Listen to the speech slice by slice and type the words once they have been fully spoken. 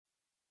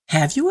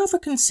Have you ever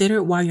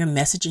considered why your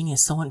messaging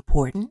is so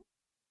important?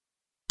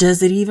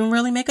 Does it even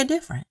really make a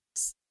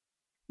difference?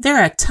 There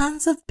are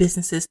tons of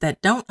businesses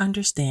that don't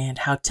understand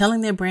how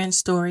telling their brand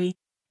story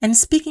and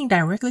speaking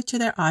directly to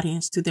their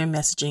audience through their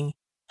messaging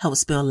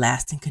helps build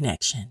lasting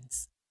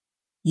connections.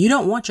 You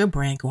don't want your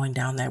brand going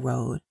down that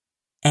road.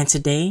 And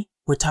today,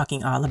 we're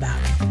talking all about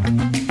it.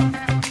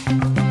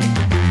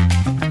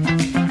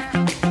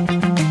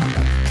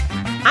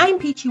 I'm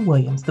Peachy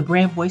Williams, the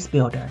Brand Voice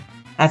Builder.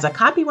 As a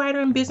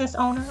copywriter and business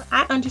owner,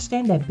 I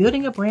understand that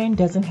building a brand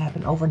doesn't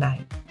happen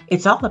overnight.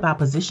 It's all about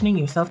positioning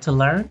yourself to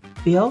learn,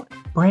 build,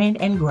 brand,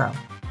 and grow.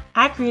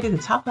 I created the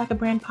Talk Like a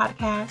Brand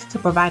podcast to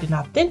provide an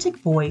authentic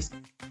voice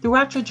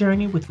throughout your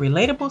journey with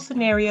relatable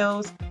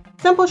scenarios,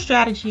 simple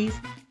strategies,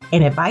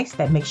 and advice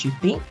that makes you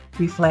think,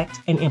 reflect,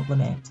 and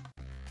implement.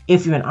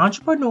 If you're an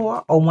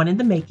entrepreneur or one in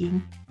the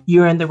making,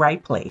 you're in the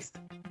right place.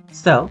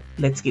 So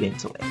let's get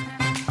into it.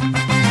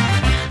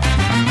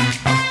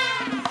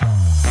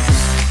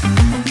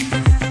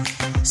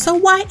 So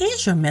why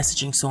is your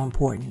messaging so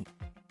important?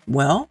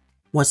 Well,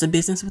 what's a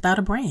business without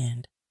a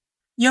brand?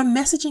 Your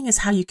messaging is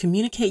how you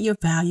communicate your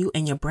value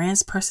and your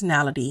brand's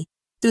personality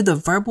through the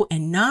verbal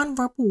and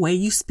nonverbal way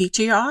you speak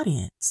to your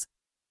audience.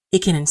 It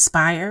can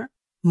inspire,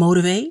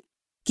 motivate,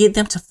 get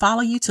them to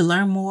follow you to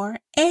learn more,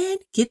 and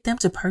get them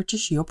to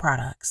purchase your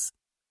products.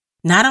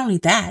 Not only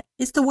that,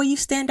 it's the way you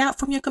stand out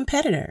from your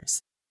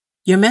competitors.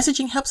 Your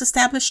messaging helps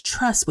establish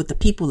trust with the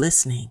people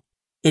listening.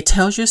 It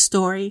tells your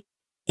story,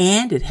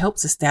 and it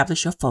helps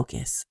establish your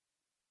focus.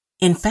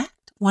 In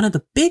fact, one of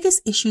the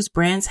biggest issues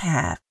brands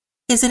have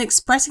is in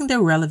expressing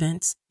their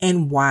relevance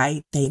and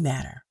why they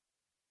matter.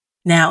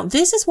 Now,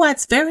 this is why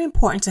it's very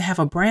important to have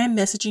a brand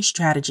messaging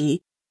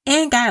strategy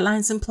and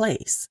guidelines in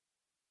place.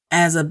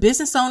 As a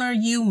business owner,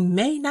 you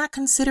may not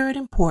consider it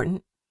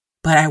important,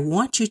 but I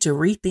want you to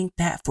rethink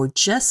that for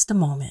just a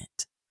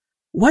moment.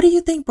 What do you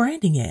think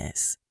branding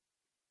is?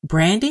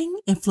 Branding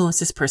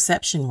influences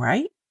perception,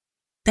 right?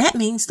 That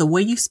means the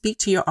way you speak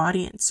to your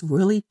audience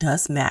really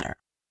does matter.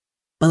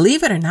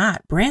 Believe it or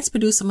not, brands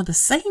produce some of the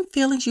same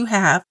feelings you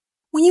have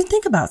when you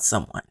think about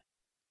someone.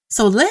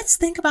 So let's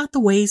think about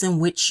the ways in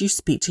which you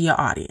speak to your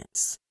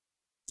audience.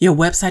 Your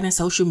website and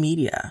social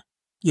media,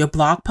 your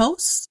blog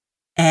posts,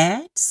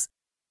 ads,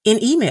 in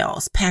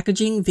emails,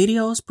 packaging,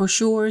 videos,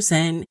 brochures,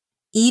 and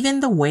even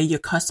the way your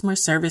customer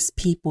service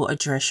people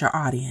address your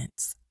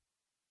audience.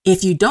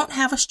 If you don't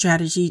have a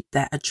strategy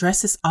that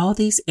addresses all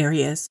these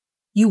areas,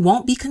 you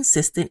won't be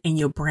consistent and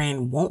your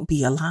brand won't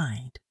be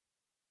aligned.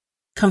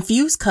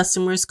 Confused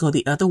customers go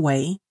the other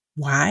way.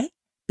 Why?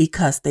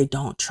 Because they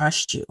don't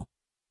trust you.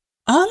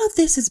 All of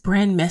this is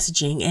brand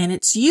messaging, and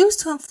it's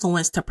used to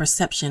influence the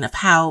perception of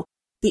how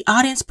the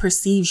audience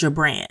perceives your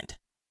brand.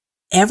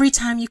 Every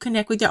time you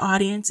connect with your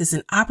audience is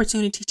an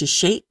opportunity to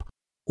shape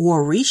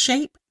or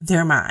reshape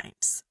their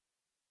minds.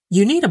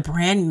 You need a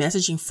brand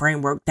messaging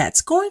framework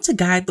that's going to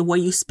guide the way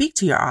you speak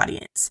to your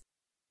audience.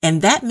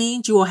 And that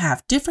means you will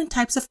have different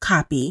types of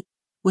copy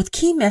with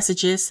key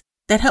messages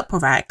that help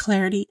provide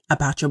clarity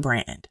about your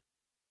brand.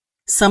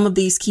 Some of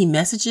these key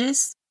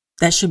messages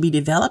that should be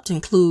developed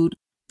include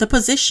the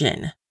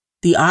position,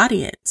 the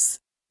audience,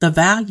 the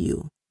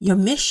value, your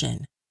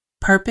mission,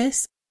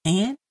 purpose,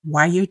 and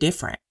why you're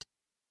different.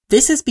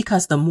 This is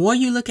because the more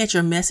you look at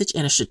your message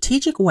in a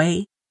strategic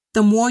way,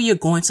 the more you're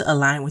going to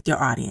align with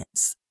your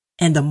audience.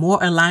 And the more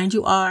aligned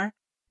you are,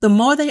 the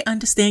more they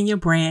understand your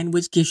brand,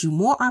 which gives you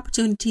more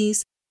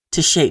opportunities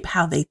to shape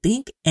how they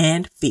think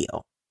and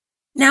feel.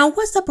 Now,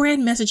 what's the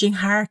brand messaging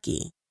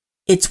hierarchy?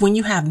 It's when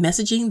you have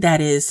messaging that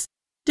is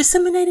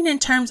disseminated in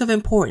terms of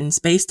importance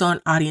based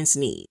on audience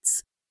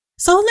needs.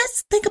 So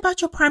let's think about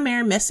your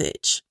primary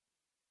message.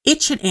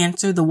 It should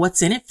answer the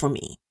what's in it for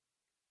me.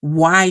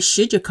 Why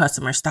should your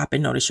customers stop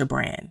and notice your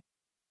brand?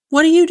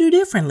 What do you do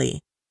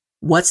differently?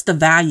 What's the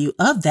value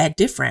of that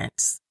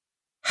difference?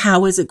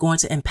 How is it going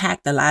to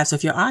impact the lives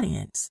of your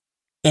audience?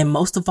 And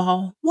most of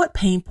all, what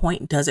pain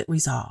point does it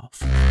resolve?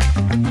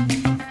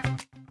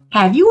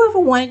 Have you ever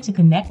wanted to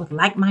connect with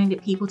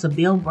like-minded people to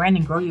build, brand,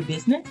 and grow your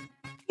business?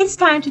 It's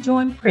time to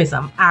join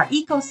Prism, our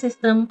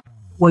ecosystem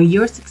where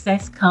your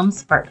success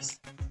comes first.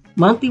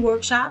 Monthly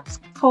workshops,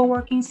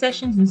 co-working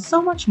sessions, and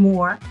so much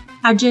more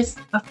are just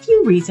a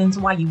few reasons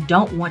why you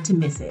don't want to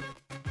miss it.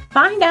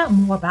 Find out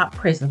more about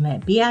Prism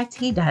at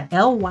bit.ly/Prism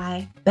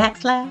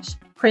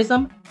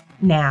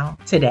now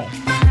today.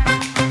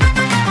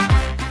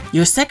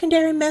 Your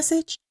secondary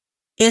message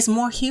is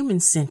more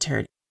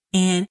human-centered,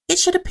 and it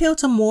should appeal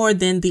to more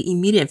than the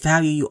immediate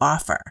value you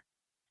offer.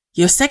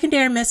 Your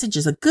secondary message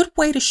is a good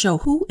way to show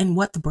who and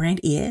what the brand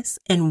is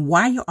and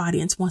why your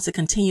audience wants to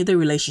continue the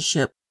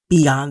relationship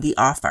beyond the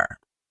offer.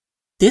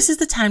 This is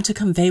the time to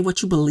convey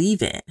what you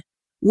believe in,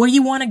 where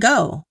you want to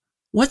go,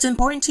 what's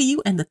important to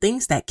you, and the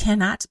things that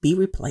cannot be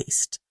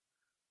replaced.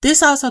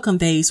 This also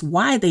conveys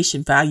why they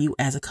should value you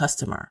as a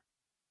customer.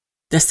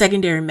 The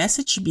secondary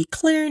message should be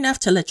clear enough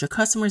to let your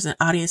customers and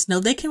audience know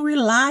they can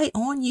rely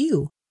on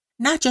you,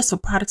 not just for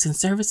products and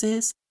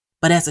services,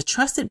 but as a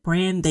trusted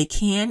brand they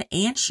can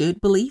and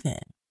should believe in.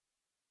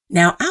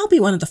 Now, I'll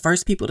be one of the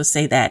first people to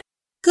say that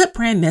Good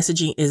brand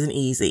messaging isn't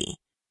easy.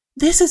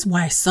 This is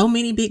why so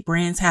many big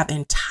brands have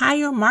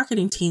entire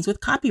marketing teams with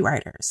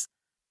copywriters.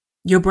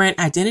 Your brand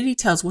identity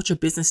tells what your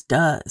business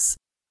does,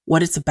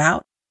 what it's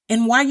about,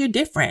 and why you're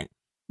different,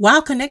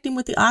 while connecting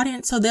with the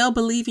audience so they'll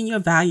believe in your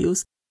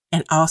values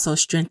and also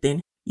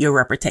strengthen your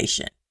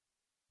reputation.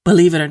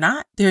 Believe it or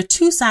not, there are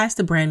two sides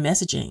to brand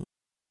messaging.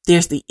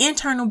 There's the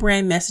internal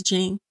brand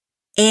messaging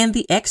and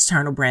the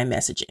external brand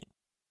messaging.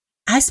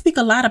 I speak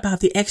a lot about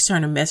the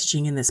external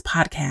messaging in this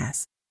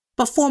podcast,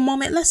 but for a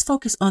moment, let's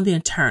focus on the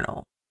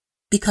internal,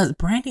 because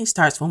branding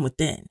starts from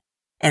within,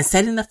 and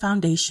setting the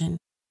foundation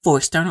for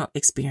external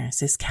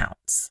experiences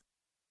counts.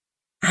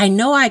 I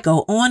know I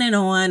go on and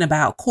on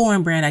about core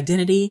and brand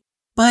identity,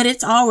 but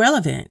it's all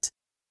relevant.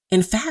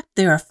 In fact,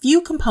 there are a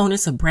few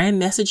components of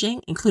brand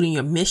messaging, including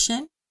your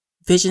mission,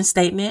 vision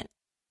statement,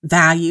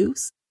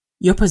 values,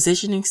 your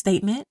positioning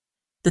statement,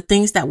 the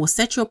things that will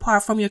set you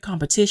apart from your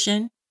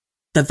competition,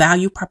 the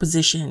value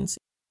propositions,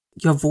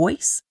 your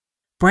voice,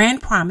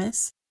 brand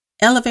promise,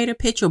 elevator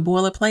pitch or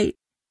boilerplate,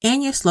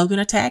 and your slogan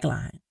or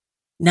tagline.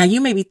 Now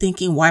you may be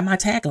thinking, why my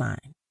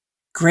tagline?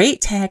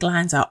 Great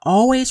taglines are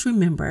always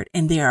remembered,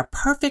 and they are a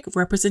perfect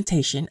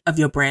representation of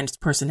your brand's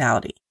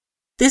personality.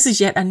 This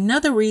is yet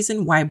another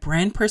reason why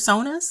brand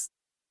personas,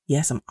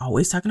 yes, I'm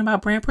always talking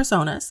about brand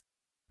personas,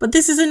 but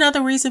this is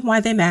another reason why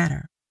they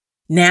matter.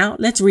 Now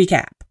let's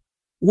recap.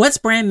 What's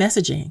brand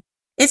messaging?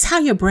 It's how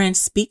your brand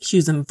speaks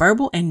using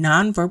verbal and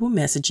nonverbal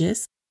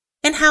messages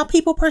and how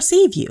people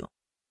perceive you.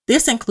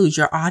 This includes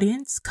your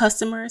audience,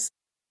 customers,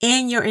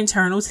 and your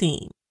internal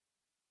team.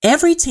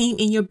 Every team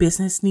in your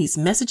business needs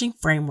messaging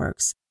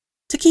frameworks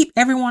to keep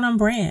everyone on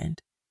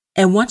brand.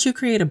 And once you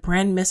create a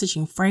brand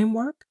messaging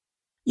framework,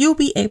 you'll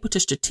be able to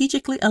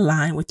strategically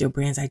align with your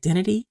brand's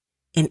identity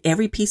in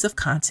every piece of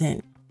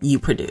content you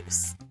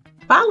produce.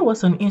 Follow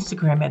us on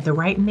Instagram at The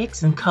Right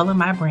Mix and Color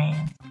My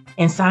Brand,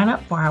 and sign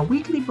up for our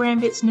weekly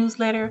Brand Bits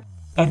newsletter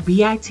at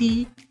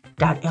bit.ly/bits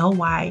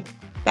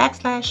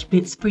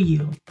for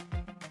you.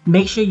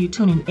 Make sure you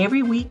tune in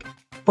every week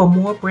for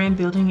more brand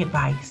building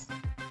advice.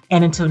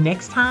 And until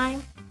next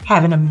time,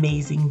 have an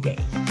amazing day.